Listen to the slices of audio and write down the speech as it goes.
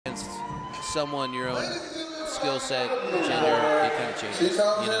someone your own skill set, gender, it kind of changes. You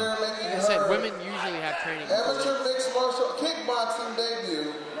know. Like I said, women usually have training. Amateur mixed martial kickboxing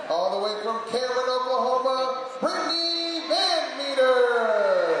debut, all the way from Cameron, Oklahoma, Brittany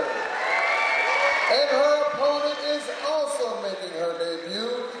Vanmeter. And her opponent is also making her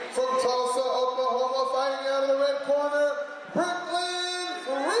debut from Tulsa, Oklahoma, fighting out of the red corner, Brittany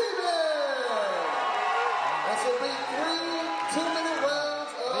Freeman. This will be 3 2-minute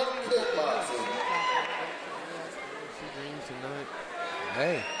rounds of kickboxing.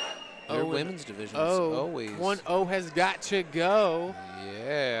 Hey, your women's division is always. 1-0 has got to go.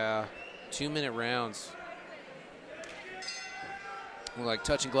 Yeah, 2-minute rounds. We're like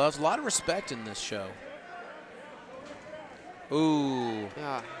touching gloves. A lot of respect in this show. Ooh.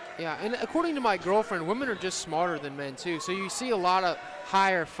 Yeah, and according to my girlfriend, women are just smarter than men too. So you see a lot of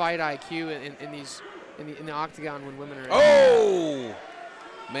higher fight IQ in the octagon when women are. Oh,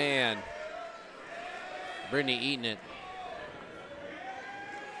 man. Brittany eating it.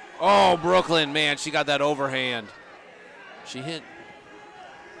 Oh, Brooklyn, man, she got that overhand. She hit.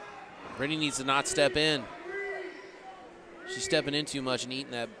 Brittany needs to not step in. She's stepping in too much and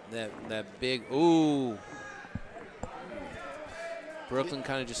eating that big. Ooh. Brooklyn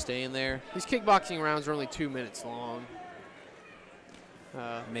kind of just staying there. These kickboxing rounds are only 2 minutes long.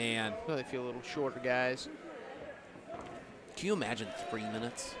 Man. They feel a little shorter, guys. Can you imagine 3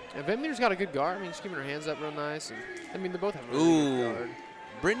 minutes? Yeah, Vanmeter's got a good guard. I mean, she's giving her hands up real nice. And, I mean, they both have a really good guard.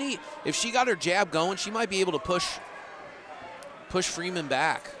 Brittany, if she got her jab going, she might be able to push Freeman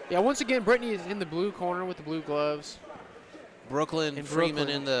back. Yeah, once again, Brittany is in the blue corner with the blue gloves. Freeman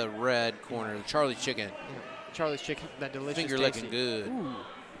in the red corner. Charlie's Chicken. Yeah, Charlie's Chicken, that delicious Finger tasty. looking good. Ooh.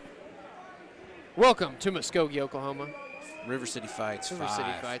 Welcome to Muskogee, Oklahoma. River City Fights 5. River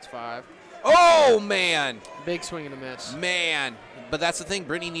City Fights 5. Oh, man. Big swing and a miss. Man. But that's the thing.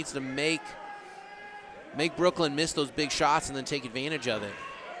 Brittany needs to make Brooklyn miss those big shots and then take advantage of it.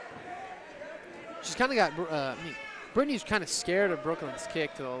 She's kind of got Brittany's kind of scared of Brooklyn's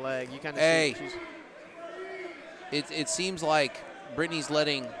kick to the leg. You kind of see it seems like Brittany's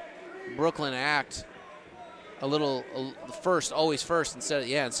letting Brooklyn act a little always first instead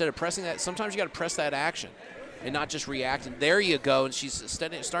of pressing that. Sometimes you got to press that action and not just react. And there you go. And she's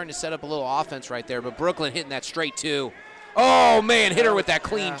starting to set up a little offense right there. But Brooklyn hitting that straight too. Oh man, hit her with that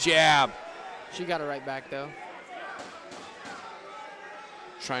clean jab. She got it right back though.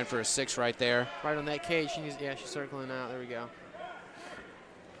 Trying for a 6 right there. Right on that cage. She's circling out. There we go.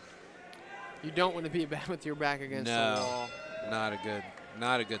 You don't want to be with your back against the wall. Not a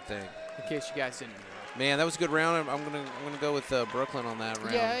good thing. In case you guys didn't know. Man, that was a good round. I'm gonna go with Brooklyn on that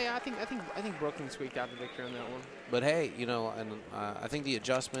round. Yeah, I think Brooklyn squeaked out the victory on that one. But hey, you know, and I think the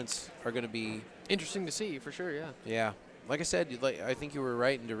adjustments are going to be interesting to see for sure. Yeah. Yeah, like I said, I think you were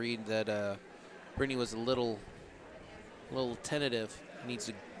right to read that Brittany was a little tentative. Needs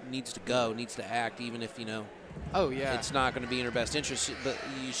to go, needs to act, even if, you know. Oh yeah. It's not going to be in her best interest. But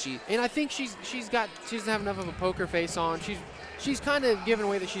she. And I think she doesn't have enough of a poker face on. She's kind of giving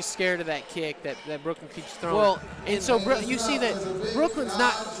away that she's scared of that kick that Brooklyn keeps throwing. Well, and so you see that Brooklyn's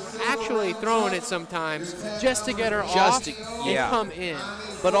not actually throwing it sometimes just to get her off and come in.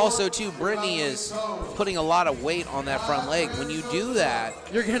 But also, too, Brittany is putting a lot of weight on that front leg. When you do that,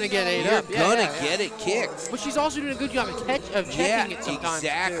 you're going to get ate up. You're going to get it kicked. But she's also doing a good job of checking it sometimes.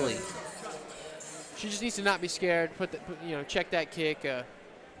 Exactly. Too. She just needs to not be scared. Check that kick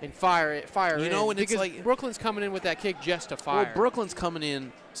and fire it. You know, when it's like Brooklyn's coming in with that kick just to fire. Well, Brooklyn's coming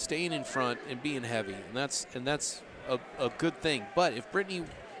in, staying in front, and being heavy, and that's a good thing. But if Brittany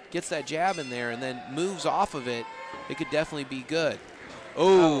gets that jab in there and then moves off of it, it could definitely be good.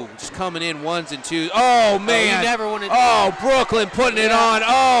 Oh, just coming in 1s and 2s. Oh, man. You never want to. Oh, Brooklyn putting it on.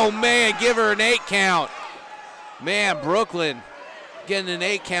 Oh, man, give her an 8 count. Man, Brooklyn getting an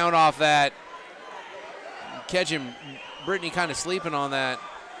 8 count off that. Catching Brittany kind of sleeping on that.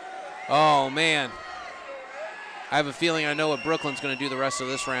 Oh, man. I have a feeling I know what Brooklyn's going to do the rest of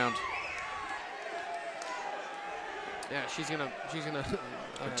this round. Yeah, she's gonna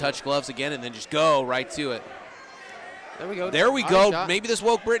touch gloves again and then just go right to it. There we go. There we go. Maybe this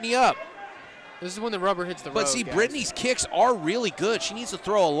woke Brittany up. This is when the rubber hits the road. But see, guys, Brittany's kicks are really good. She needs to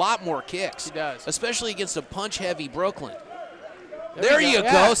throw a lot more kicks. She does. Especially against a punch-heavy Brooklyn. There you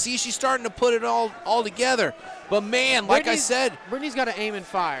go. See, she's starting to put it all together. But, man, like I said. Brittany's got to aim and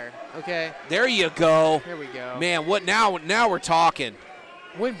fire, okay? There you go. There we go. Man, what now? Now we're talking.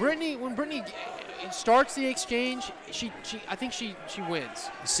 When Brittany starts the exchange, I think she wins.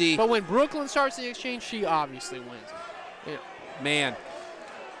 See. But when Brooklyn starts the exchange, she obviously wins. Yeah. Man,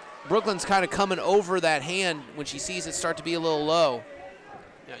 Brooklyn's kind of coming over that hand when she sees it start to be a little low.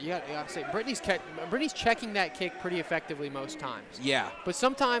 Yeah, you got to say, Brittany's checking that kick pretty effectively most times. Yeah. But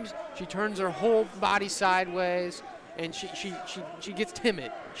sometimes she turns her whole body sideways, and she gets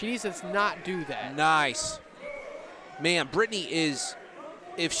timid. She needs to not do that. Nice. Man, Brittany is,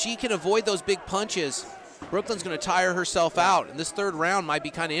 if she can avoid those big punches, Brooklyn's going to tire herself out. And this third round might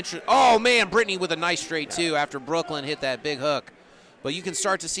be kind of interesting. Oh, man, Brittany with a nice straight, too, after Brooklyn hit that big hook. But you can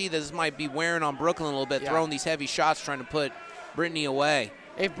start to see that this might be wearing on Brooklyn a little bit, throwing these heavy shots, trying to put Brittany away.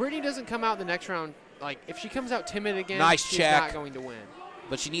 If Brittany doesn't come out the next round, like if she comes out timid again, she's not going to win.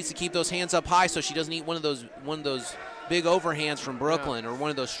 But she needs to keep those hands up high so she doesn't eat one of those big overhands from Brooklyn or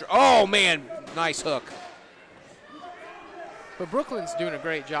one of those. Oh, man, nice hook. But Brooklyn's doing a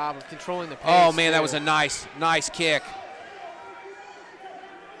great job of controlling the pace. Oh, man, that was a nice kick.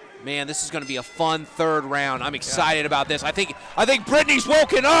 Man, this is going to be a fun third round. I'm excited about this. I think Brittany's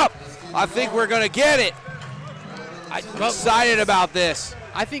woken up. I think we're going to get it. I'm excited about this.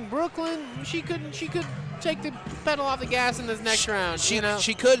 I think Brooklyn, she could take the pedal off the gas in this next round. She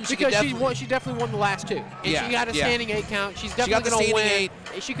could. Because she definitely won the last two. And she got a standing 8 count. She's definitely going to win. 8.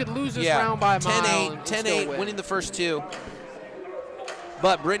 She could lose this round by a mile. 10-8, winning the first 2.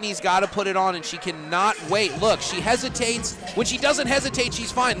 But Brittany's got to put it on, and she cannot wait. Look, she hesitates. When she doesn't hesitate,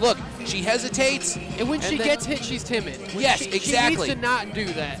 she's fine. Look, she hesitates. And when she gets hit, she's timid. Yes, exactly. She needs to not do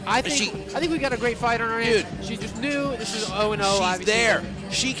that. I think we got a great fight on our hands. Dude, she just knew this is 0-0. She's there.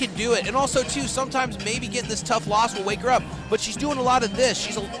 She can do it. And also, too, sometimes maybe getting this tough loss will wake her up. But she's doing a lot of this.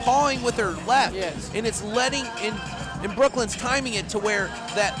 She's pawing with her left. Yes. And it's letting in. And Brooklyn's timing it to where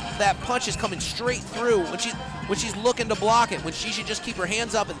that punch is coming straight through when she's looking to block it, when she should just keep her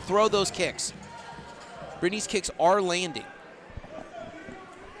hands up and throw those kicks. Brittany's kicks are landing.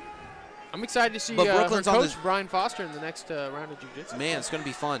 I'm excited to see her coach, Brian Foster, in the next round of jiu-jitsu. Man, it's going to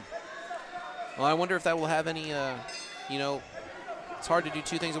be fun. Well, I wonder if that will have any, it's hard to do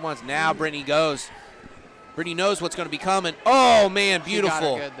 2 things at once. Now Brittany goes. Brittany knows what's going to be coming. Oh, man, beautiful. She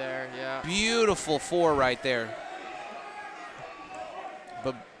got it good there, yeah. Beautiful 4 right there.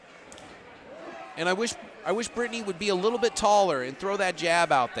 And I wish Brittany would be a little bit taller and throw that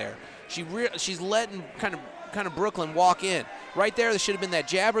jab out there. She's letting kind of Brooklyn walk in. Right there should have been that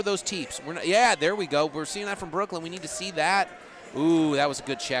jab or those teeps. Yeah, there we go. We're seeing that from Brooklyn. We need to see that. Ooh, that was a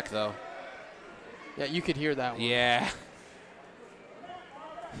good check, though. Yeah, you could hear that one. Yeah.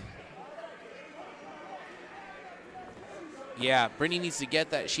 Yeah, Brittany needs to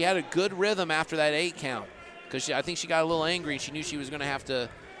get that. She had a good rhythm after that 8 count because I think she got a little angry. She knew she was going to have to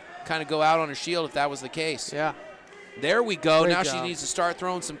kind of go out on her shield if that was the case. Yeah. There we go. Great now job. She needs to start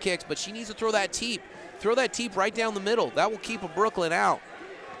throwing some kicks, but she needs to throw that teep. Throw that teep right down the middle. That will keep a Brooklyn out.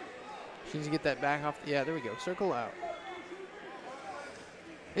 She needs to get that back off. Yeah, there we go. Circle out.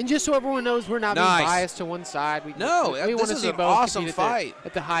 And just so everyone knows, we're not being biased to one side. We want to see both awesome fight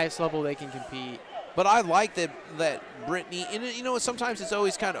at the highest level they can compete. But I like that Brittany, and you know, sometimes it's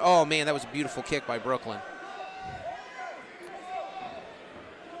always kind of, oh, man, that was a beautiful kick by Brooklyn.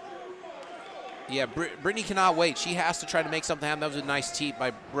 Yeah, Brittany cannot wait. She has to try to make something happen. That was a nice teep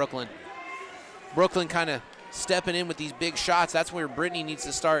by Brooklyn. Brooklyn kind of stepping in with these big shots. That's where Brittany needs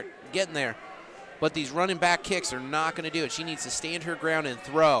to start getting there. But these running back kicks are not going to do it. She needs to stand her ground and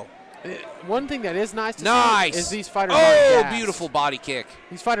throw. One thing that is nice to see is these fighters aren't gassed. Beautiful body kick.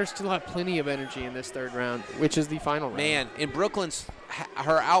 These fighters still have plenty of energy in this third round, which is the final round. Man, and Brooklyn's,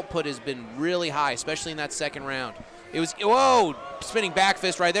 her output has been really high, especially in that second round. It was, whoa, spinning back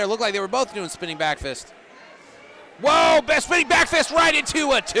fist right there. Looked like they were both doing spinning back fist. Whoa, spinning back fist right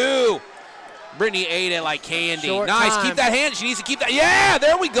into a 2. Brittany ate it like candy. Nice, keep that hand. She needs to keep that. Yeah,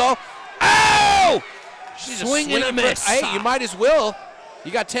 there we go. Oh! She's swinging a miss. Hey, you might as well.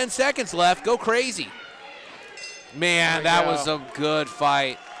 You got 10 seconds left. Go crazy. Man, that was a good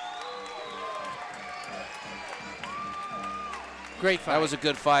fight. Great fight. That was a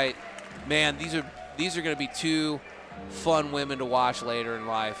good fight. Man, these are going to be 2 fun women to watch later in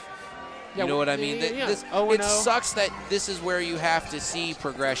life. You know what I mean? It sucks that this is where you have to see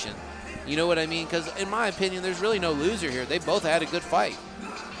progression. You know what I mean? Because in my opinion, there's really no loser here. They both had a good fight.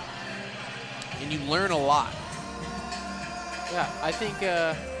 And you learn a lot. Yeah, I think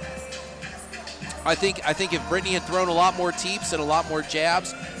if Brittany had thrown a lot more teeps and a lot more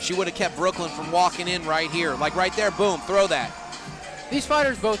jabs, she would have kept Brooklyn from walking in right here. Like right there, boom, throw that. These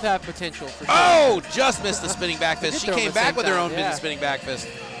fighters both have potential for sure. Oh, just missed the spinning back fist. She came back with her own spinning back fist.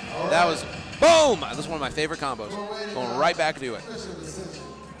 That was, boom! That's one of my favorite combos. Going right back to it.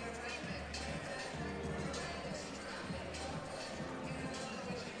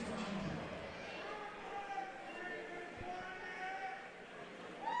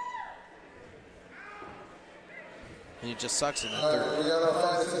 And he just sucks in that All third. right, we got our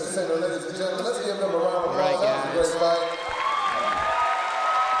fighters in the center, ladies and gentlemen. Let's give them a round of applause. Right, That was a great fight.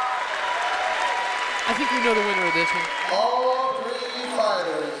 I think we know the winner of this one.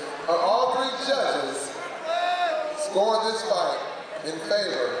 All three judges scored this fight in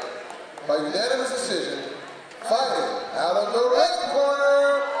favor by unanimous decision. Fighting out of the red corner,